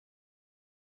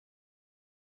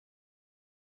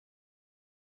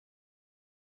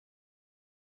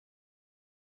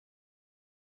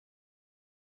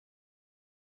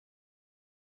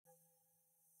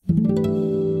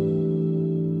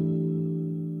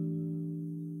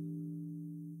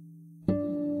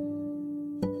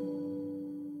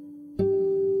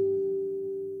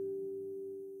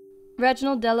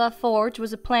Reginald de la Forge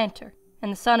was a planter,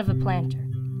 and the son of a planter.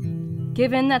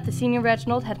 Given that the senior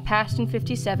Reginald had passed in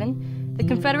 '57, the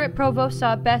Confederate provost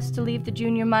saw it best to leave the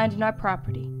junior minding our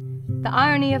property. The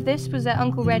irony of this was that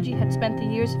Uncle Reggie had spent the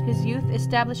years of his youth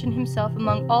establishing himself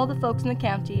among all the folks in the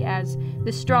county as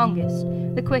the strongest,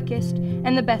 the quickest,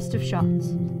 and the best of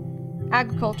shots.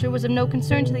 Agriculture was of no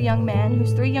concern to the young man,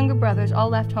 whose 3 younger brothers all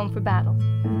left home for battle.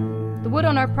 The wood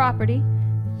on our property,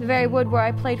 the very wood where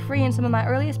I played free in some of my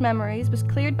earliest memories, was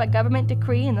cleared by government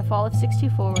decree in the fall of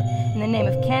 '64 in the name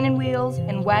of cannon wheels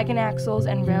and wagon axles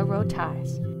and railroad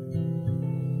ties.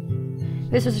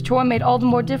 This was a chore made all the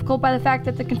more difficult by the fact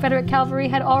that the Confederate cavalry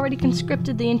had already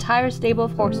conscripted the entire stable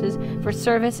of horses for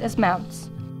service as mounts.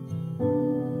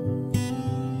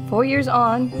 4 years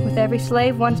on, with every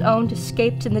slave once owned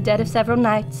escaped in the dead of several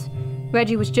nights,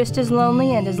 Reggie was just as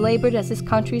lonely and as labored as this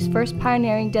country's first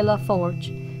pioneering de la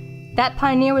Forge. That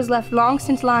pioneer was left long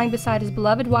since lying beside his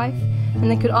beloved wife,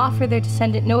 and they could offer their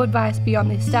descendant no advice beyond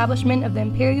the establishment of the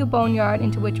imperial boneyard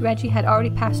into which Reggie had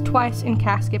already passed twice in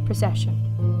casket procession.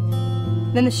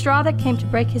 Then the straw that came to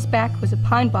break his back was a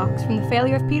pine box from the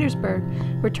failure of Petersburg,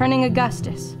 returning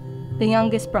Augustus, the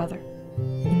youngest brother.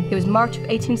 It was March of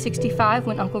 1865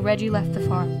 when Uncle Reggie left the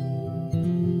farm.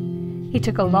 He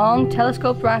took a long,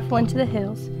 telescoped rifle into the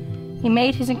hills. He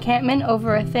made his encampment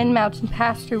over a thin mountain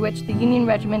pass through which the Union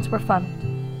regiments were funneled.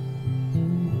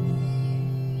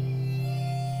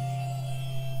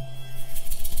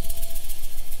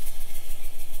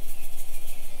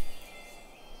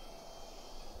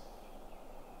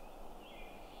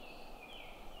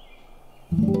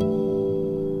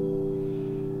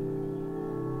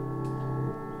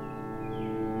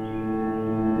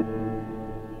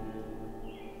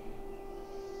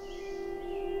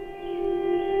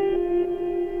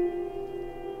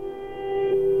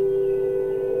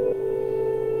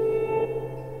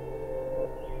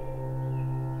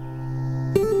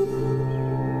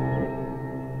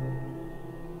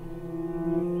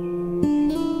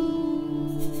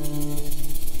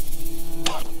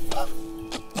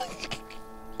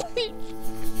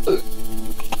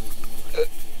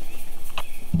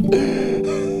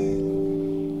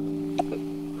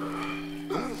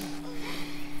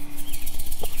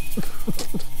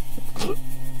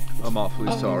 I'm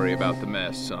awfully sorry about the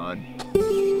mess, son.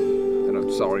 And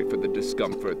I'm sorry for the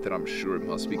discomfort that I'm sure it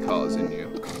must be causing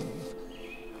you.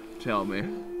 Tell me,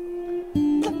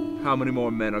 how many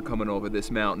more men are coming over this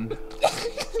mountain?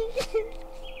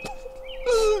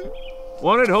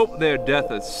 One had hoped their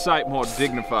death a sight more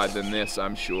dignified than this,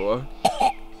 I'm sure.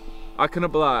 I can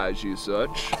oblige you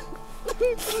such.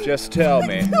 Just tell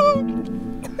me,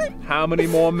 how many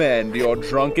more men do your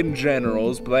drunken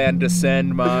generals plan to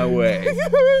send my way?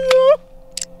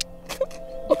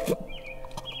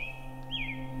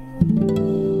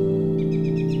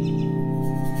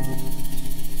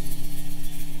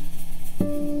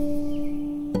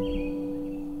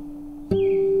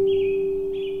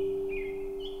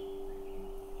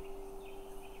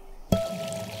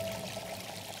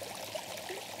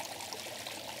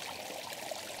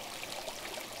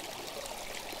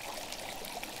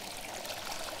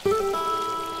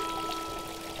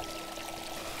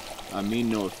 I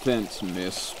mean no offense,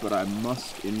 miss, but I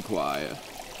must inquire.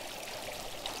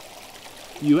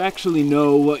 You actually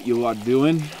know what you are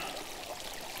doing?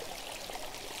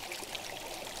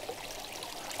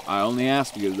 I only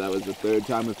ask because that was the 3rd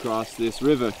time we've crossed this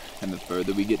river, and the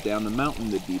further we get down the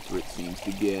mountain, the deeper it seems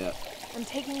to get. I'm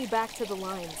taking you back to the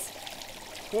lines.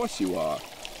 Of course you are.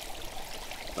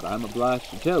 But I'm obliged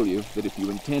to tell you that if you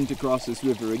intend to cross this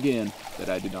river again, that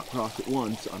I did not cross it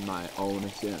once on my own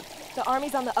assent. The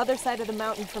army's on the other side of the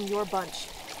mountain from your bunch.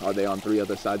 Are they on 3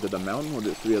 other sides of the mountain, or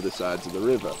 3 other sides of the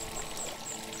river?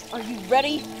 Are you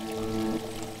ready?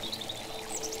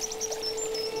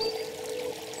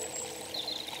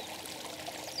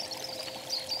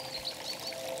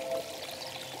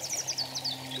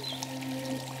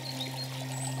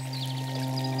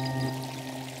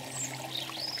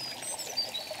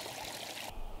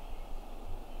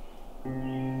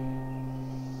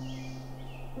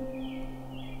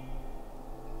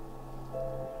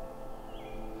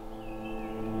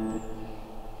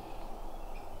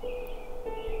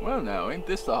 Well now, ain't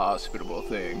this the hospitable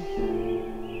thing?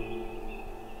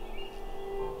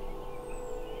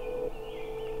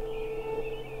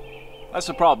 That's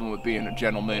the problem with being a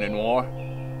gentleman in war.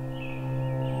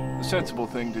 The sensible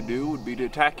thing to do would be to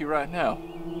attack you right now.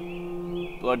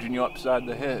 Bludgeon you upside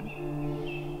the head.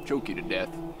 Choke you to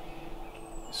death.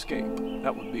 Escape.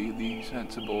 That would be the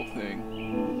sensible thing.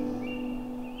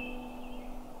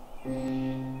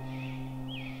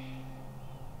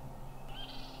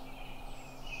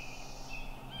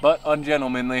 But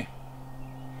ungentlemanly.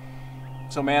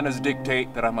 So manners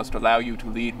dictate that I must allow you to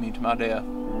lead me to my death.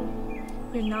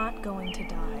 You're not going to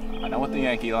die. I know what the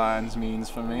Yankee lines means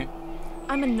for me.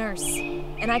 I'm a nurse,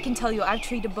 and I can tell you I've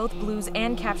treated both blues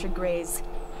and captured grays.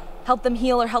 Help them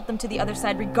heal or help them to the other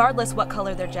side, regardless what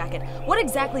color their jacket. What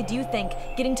exactly do you think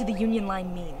getting to the Union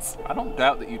line means? I don't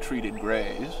doubt that you treated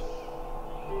grays.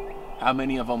 How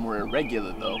many of them were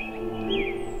irregular, though?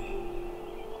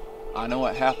 I know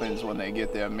what happens when they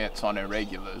get their mitts on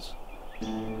irregulars.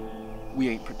 We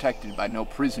ain't protected by no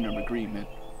prisoner agreement.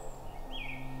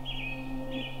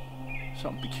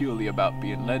 Something peculiar about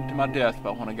being led to my death by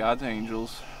one of God's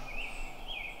angels.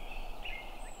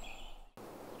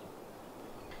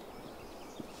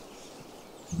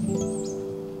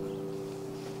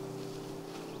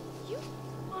 You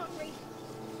hungry?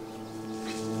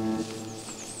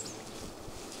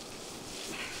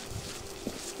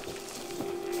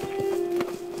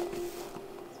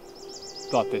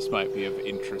 Thought this might be of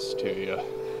interest to you.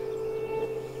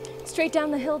 Straight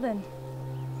down the hill then.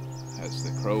 As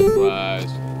the crow flies.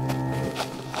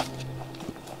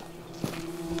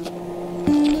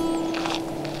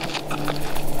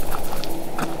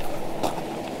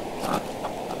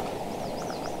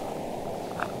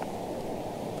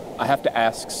 I have to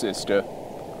ask, sister,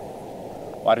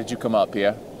 why did you come up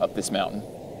here, up this mountain?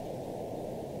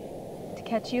 To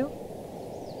catch you?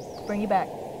 To bring you back.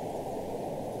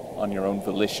 On your own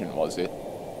volition, was it?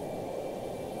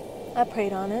 I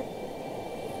prayed on it.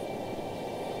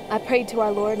 I prayed to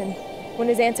our Lord, and when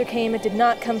his answer came, it did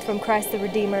not come from Christ the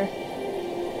Redeemer.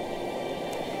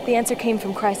 The answer came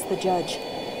from Christ the Judge.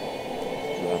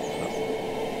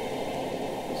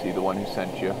 Is he the one who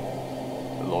sent you?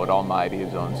 The Lord Almighty,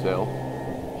 his own self?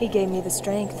 He gave me the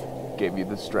strength. Gave you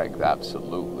the strength,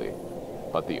 absolutely.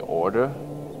 But the order?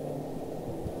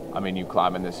 I mean, you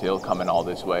climbing this hill, coming all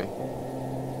this way.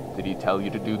 Did he tell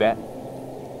you to do that?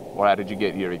 Or how did you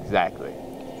get here exactly?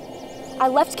 I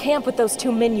left camp with those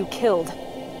 2 men you killed.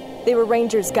 They were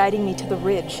rangers guiding me to the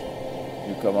ridge.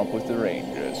 You come up with the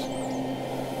rangers.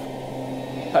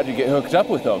 How'd you get hooked up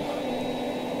with them?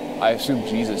 I assume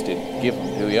Jesus didn't give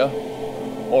them to you.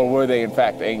 Or were they in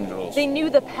fact angels? They knew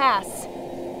the pass.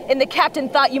 And the captain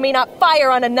thought you may not fire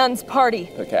on a nun's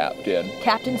party. The captain?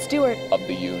 Captain Stewart. Of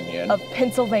the Union? Of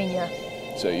Pennsylvania.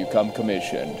 So you come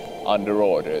commissioned, under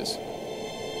orders.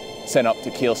 Sent up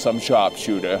to kill some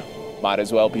sharpshooter. Might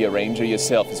as well be a ranger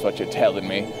yourself, is what you're telling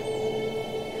me.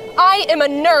 I am a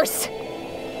nurse.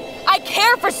 I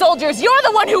care for soldiers. You're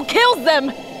the one who kills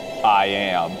them. I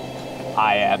am.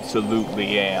 I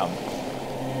absolutely am.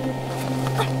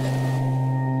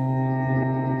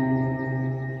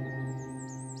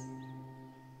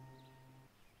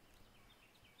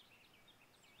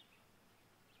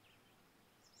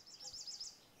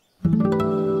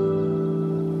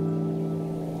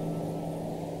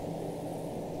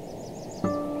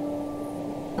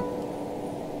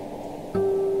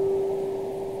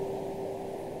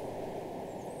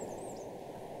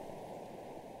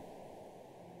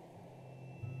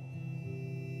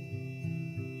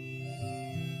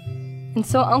 And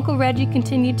so Uncle Reggie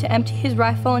continued to empty his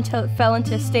rifle until it fell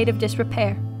into a state of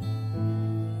disrepair.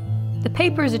 The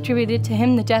papers attributed to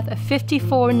him the death of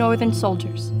 54 Northern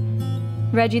soldiers.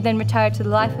 Reggie then retired to the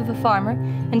life of a farmer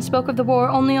and spoke of the war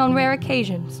only on rare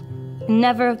occasions, and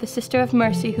never of the Sister of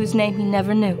Mercy whose name he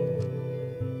never knew.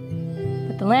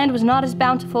 But the land was not as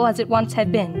bountiful as it once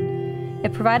had been.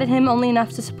 It provided him only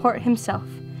enough to support himself,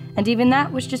 and even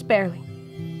that was just barely.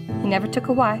 He never took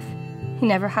a wife, he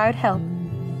never hired help.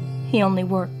 He only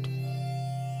worked.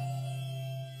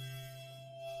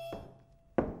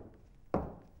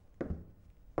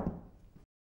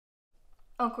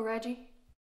 Uncle Reggie,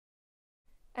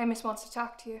 Amos wants to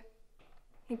talk to you.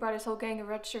 He brought his whole gang of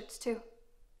red shirts too.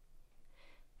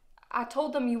 I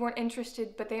told them you weren't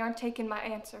interested, but they aren't taking my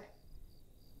answer.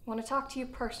 I want to talk to you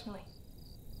personally.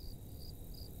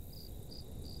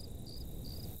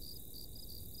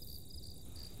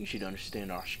 You should understand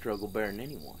our struggle better than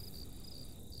anyone.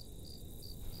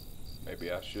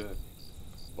 Maybe I should.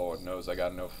 Lord knows I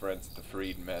got no friends at the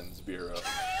Freedmen's Bureau.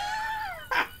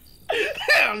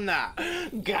 Hell nah!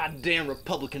 Goddamn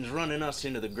Republicans running us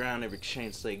into the ground every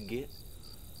chance they get.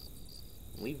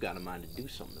 We've got a mind to do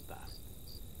something about it.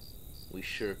 We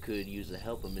sure could use the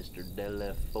help of Mr.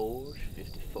 Delaforge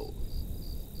 54.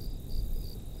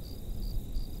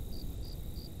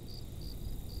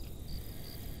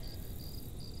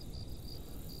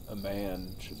 A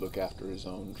man should look after his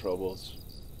own troubles.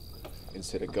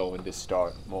 instead of going to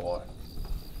start more.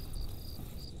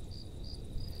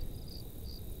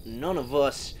 None of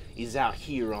us is out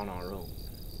here on our own.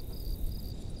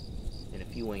 And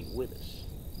if you ain't with us,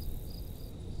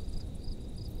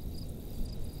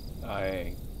 I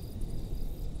ain't.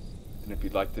 And if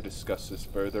you'd like to discuss this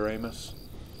further, Amos?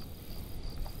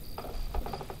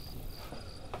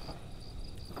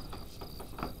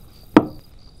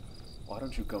 Why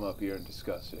don't you come up here and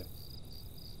discuss it?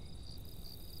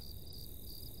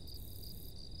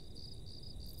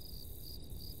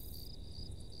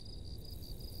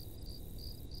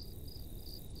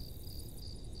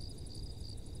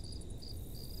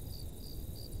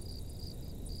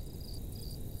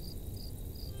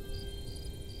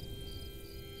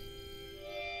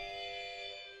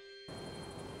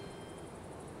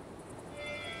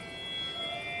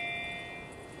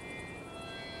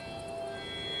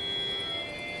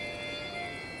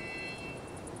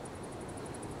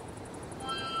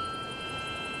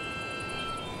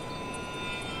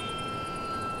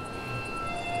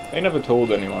 They never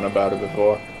told anyone about it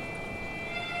before.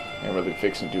 Ain't really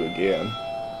fixing to again.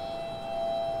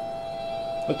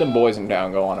 Let them boys in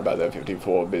town go on about that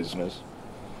 54 business.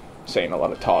 Saying a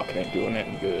lot of talking ain't doing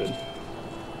any good.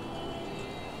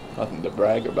 Nothing to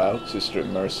brag about, Sister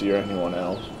Mercy or anyone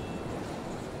else.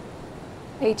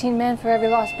 18 men for every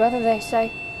lost brother, they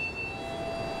say.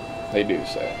 They do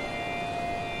say.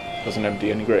 Doesn't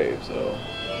empty any graves, though.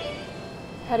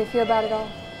 How do you feel about it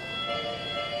all?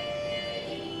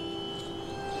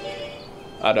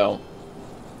 I don't.